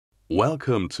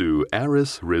Welcome to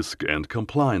ARIS Risk and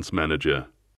Compliance Manager.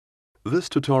 This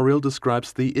tutorial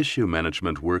describes the issue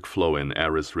management workflow in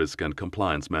ARIS Risk and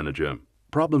Compliance Manager.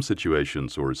 Problem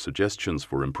situations or suggestions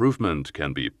for improvement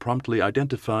can be promptly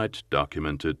identified,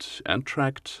 documented, and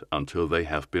tracked until they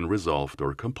have been resolved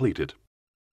or completed.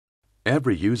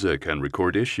 Every user can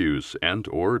record issues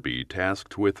and/or be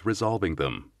tasked with resolving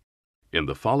them. In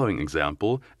the following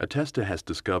example, a tester has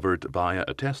discovered via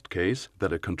a test case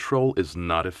that a control is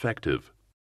not effective.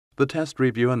 The test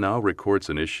reviewer now records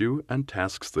an issue and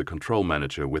tasks the control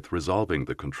manager with resolving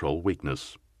the control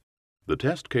weakness. The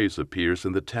test case appears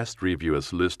in the test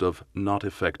reviewer's list of not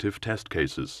effective test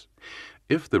cases.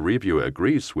 If the reviewer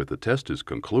agrees with the tester's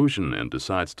conclusion and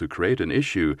decides to create an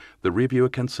issue, the reviewer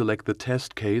can select the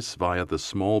test case via the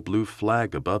small blue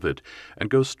flag above it and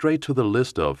go straight to the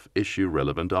list of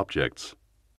issue-relevant objects.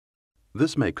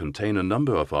 This may contain a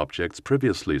number of objects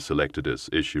previously selected as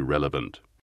issue-relevant.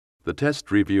 The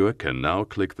test reviewer can now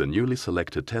click the newly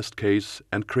selected test case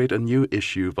and create a new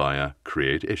issue via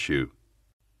Create Issue.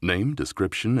 Name,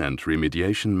 description, and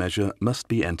remediation measure must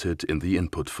be entered in the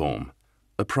input form.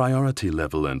 A priority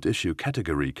level and issue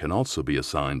category can also be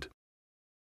assigned.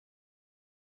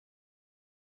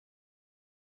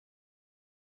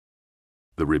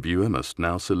 The reviewer must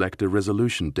now select a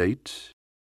resolution date,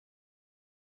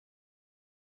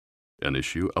 an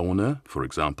issue owner, for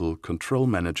example, Control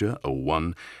Manager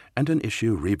 01, and an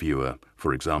issue reviewer,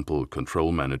 for example,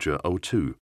 Control Manager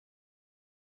 02.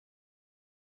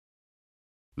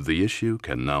 The issue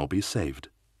can now be saved.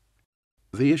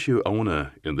 The issue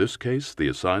owner, in this case the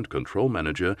assigned control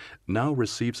manager, now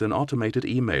receives an automated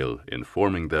email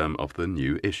informing them of the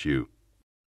new issue.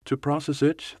 To process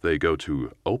it, they go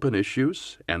to Open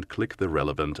Issues and click the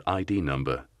relevant ID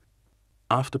number.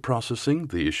 After processing,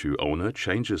 the issue owner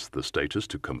changes the status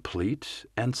to Complete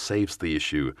and saves the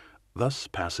issue, thus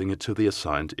passing it to the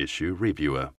assigned issue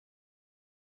reviewer.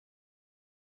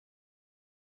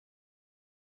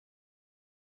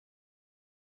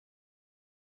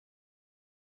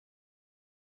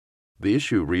 The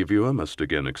issue reviewer must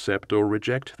again accept or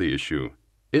reject the issue.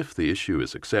 If the issue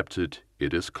is accepted,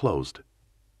 it is closed.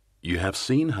 You have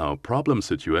seen how problem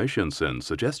situations and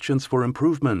suggestions for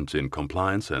improvement in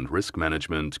compliance and risk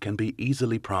management can be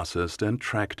easily processed and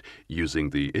tracked using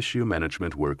the issue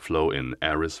management workflow in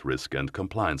ARIS Risk and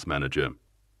Compliance Manager.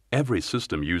 Every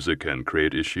system user can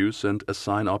create issues and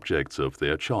assign objects of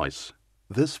their choice.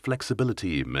 This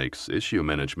flexibility makes issue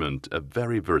management a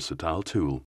very versatile tool.